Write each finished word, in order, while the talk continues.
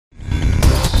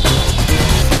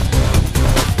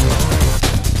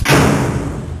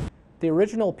The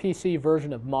original PC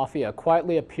version of Mafia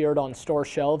quietly appeared on store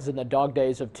shelves in the dog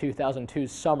days of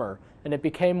 2002's summer, and it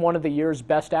became one of the year's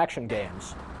best action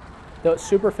games. Though it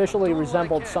superficially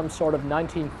resembled some sort of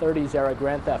 1930s-era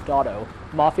Grand Theft Auto,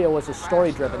 Mafia was a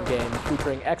story-driven game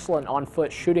featuring excellent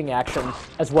on-foot shooting action,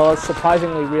 as well as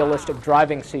surprisingly realistic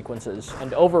driving sequences,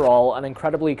 and overall, an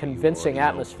incredibly convincing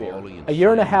atmosphere. A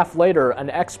year and a half later, an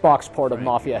Xbox port of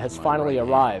Mafia has finally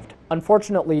arrived.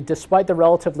 Unfortunately, despite the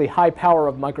relatively high power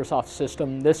of Microsoft's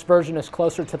system, this version is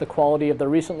closer to the quality of the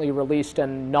recently released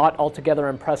and not altogether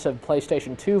impressive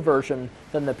PlayStation 2 version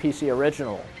than the PC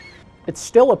original. It's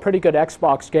still a pretty good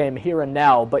Xbox game here and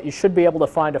now, but you should be able to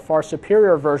find a far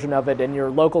superior version of it in your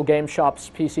local game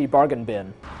shop's PC bargain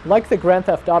bin. Like the Grand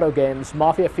Theft Auto games,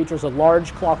 Mafia features a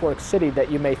large clockwork city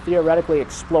that you may theoretically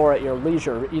explore at your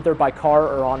leisure, either by car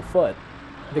or on foot.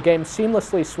 The game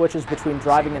seamlessly switches between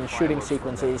driving and shooting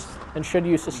sequences, and should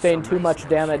you sustain too much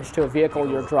damage to a vehicle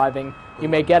you're driving, you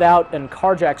may get out and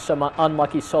carjack some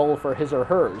unlucky soul for his or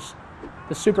hers.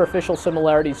 The superficial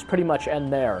similarities pretty much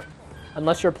end there.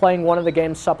 Unless you're playing one of the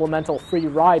game's supplemental free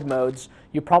ride modes,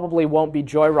 you probably won't be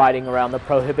joyriding around the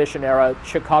Prohibition-era,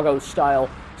 Chicago-style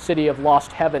city of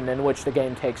Lost Heaven in which the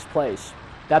game takes place.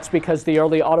 That's because the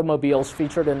early automobiles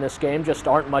featured in this game just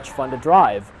aren't much fun to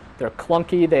drive. They're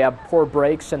clunky, they have poor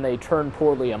brakes, and they turn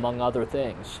poorly, among other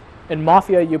things. In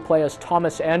Mafia, you play as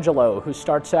Thomas Angelo, who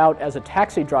starts out as a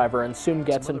taxi driver and soon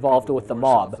gets involved with the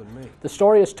mob. The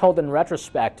story is told in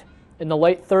retrospect. In the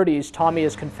late 30s, Tommy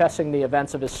is confessing the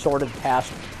events of his sordid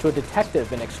past to a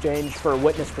detective in exchange for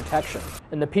witness protection.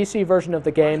 In the PC version of the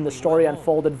game, the story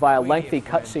unfolded via lengthy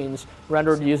cutscenes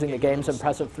rendered using the game's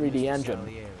impressive 3D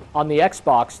engine. On the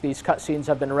Xbox, these cutscenes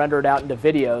have been rendered out into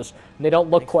videos, and they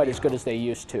don't look quite as good as they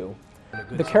used to.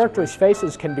 The characters'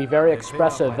 faces can be very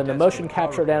expressive, and the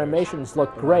motion-captured animations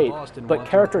look great, but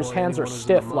characters' hands are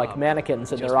stiff like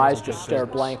mannequins, and their eyes just stare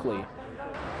blankly.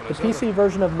 The PC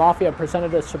version of Mafia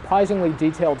presented a surprisingly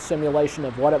detailed simulation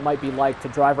of what it might be like to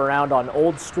drive around on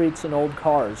old streets and old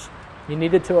cars. You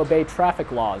needed to obey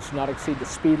traffic laws, not exceed the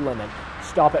speed limit,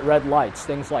 stop at red lights,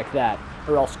 things like that,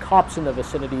 or else cops in the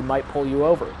vicinity might pull you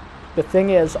over. The thing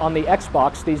is, on the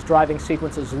Xbox, these driving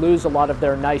sequences lose a lot of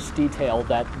their nice detail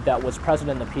that was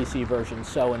present in the PC version,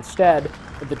 so instead,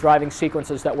 the driving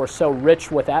sequences that were so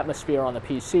rich with atmosphere on the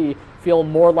PC feel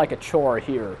more like a chore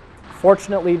here.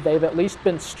 Fortunately, they've at least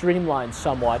been streamlined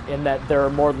somewhat in that there are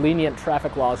more lenient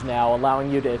traffic laws now,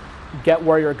 allowing you to get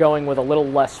where you're going with a little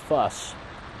less fuss.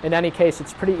 In any case,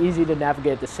 it's pretty easy to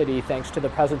navigate the city thanks to the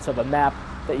presence of a map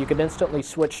that you can instantly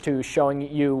switch to, showing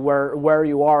you where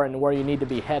you are and where you need to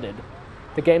be headed.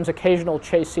 The game's occasional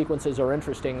chase sequences are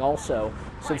interesting also,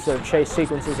 since they're chase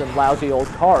sequences in lousy old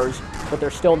cars, but they're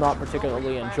still not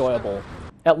particularly enjoyable.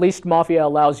 At least Mafia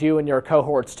allows you and your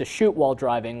cohorts to shoot while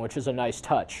driving, which is a nice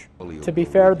touch. To be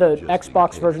fair, the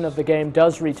Xbox version of the game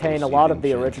does retain a lot of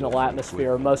the original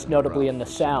atmosphere, most notably in the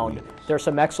sound. There's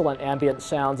some excellent ambient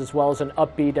sounds as well as an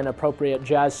upbeat and appropriate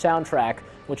jazz soundtrack,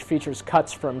 which features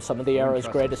cuts from some of the era's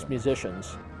greatest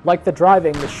musicians. Like the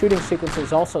driving, the shooting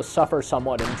sequences also suffer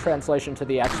somewhat in translation to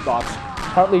the Xbox,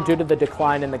 partly due to the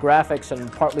decline in the graphics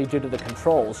and partly due to the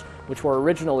controls, which were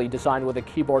originally designed with a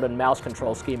keyboard and mouse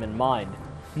control scheme in mind.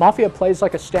 Mafia plays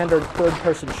like a standard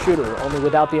third-person shooter, only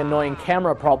without the annoying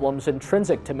camera problems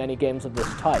intrinsic to many games of this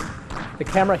type. The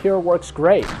camera here works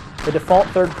great. The default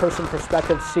third-person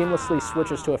perspective seamlessly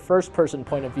switches to a first-person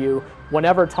point of view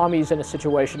whenever Tommy's in a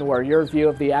situation where your view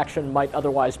of the action might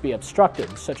otherwise be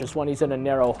obstructed, such as when he's in a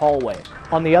narrow hallway.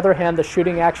 On the other hand, the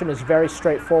shooting action is very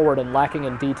straightforward and lacking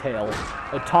in detail.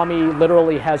 Tommy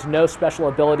literally has no special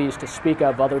abilities to speak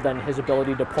of other than his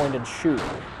ability to point and shoot.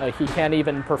 He can't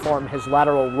even perform his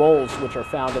lateral rolls, which are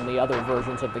found in the other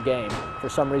versions of the game. For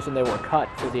some reason, they were cut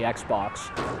for the Xbox.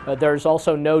 There's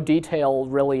also no detail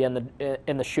really in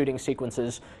the shooting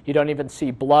sequences. You don't even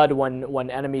see blood when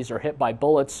enemies are hit by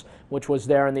bullets, which was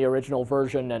there in the original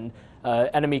version, and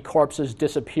enemy corpses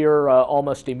disappear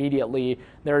almost immediately.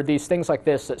 There are these things like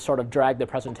this that sort of drag the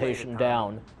presentation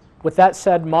down. With that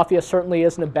said, Mafia certainly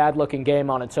isn't a bad-looking game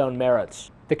on its own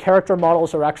merits. The character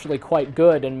models are actually quite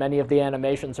good, and many of the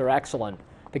animations are excellent.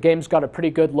 The game's got a pretty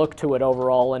good look to it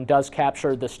overall and does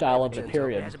capture the style of the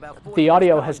period. The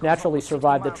audio has naturally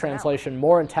survived the translation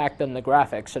more intact than the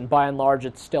graphics, and by and large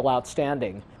it's still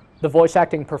outstanding. The voice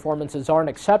acting performances aren't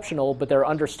exceptional, but they're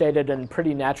understated and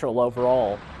pretty natural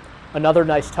overall. Another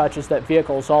nice touch is that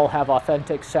vehicles all have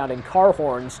authentic sounding car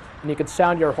horns, and you can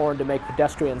sound your horn to make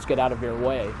pedestrians get out of your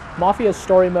way. Mafia's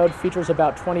story mode features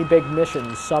about 20 big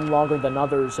missions, some longer than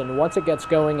others, and once it gets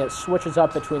going, it switches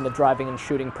up between the driving and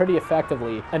shooting pretty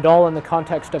effectively, and all in the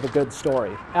context of a good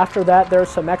story. After that, there are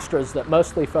some extras that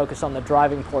mostly focus on the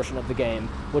driving portion of the game,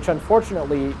 which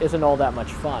unfortunately isn't all that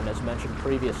much fun, as mentioned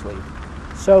previously.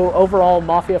 So overall,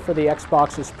 Mafia for the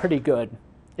Xbox is pretty good.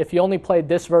 If you only played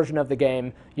this version of the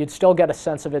game, you'd still get a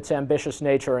sense of its ambitious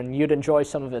nature and you'd enjoy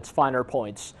some of its finer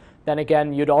points. Then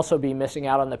again, you'd also be missing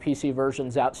out on the PC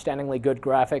version's outstandingly good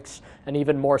graphics and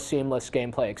even more seamless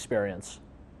gameplay experience.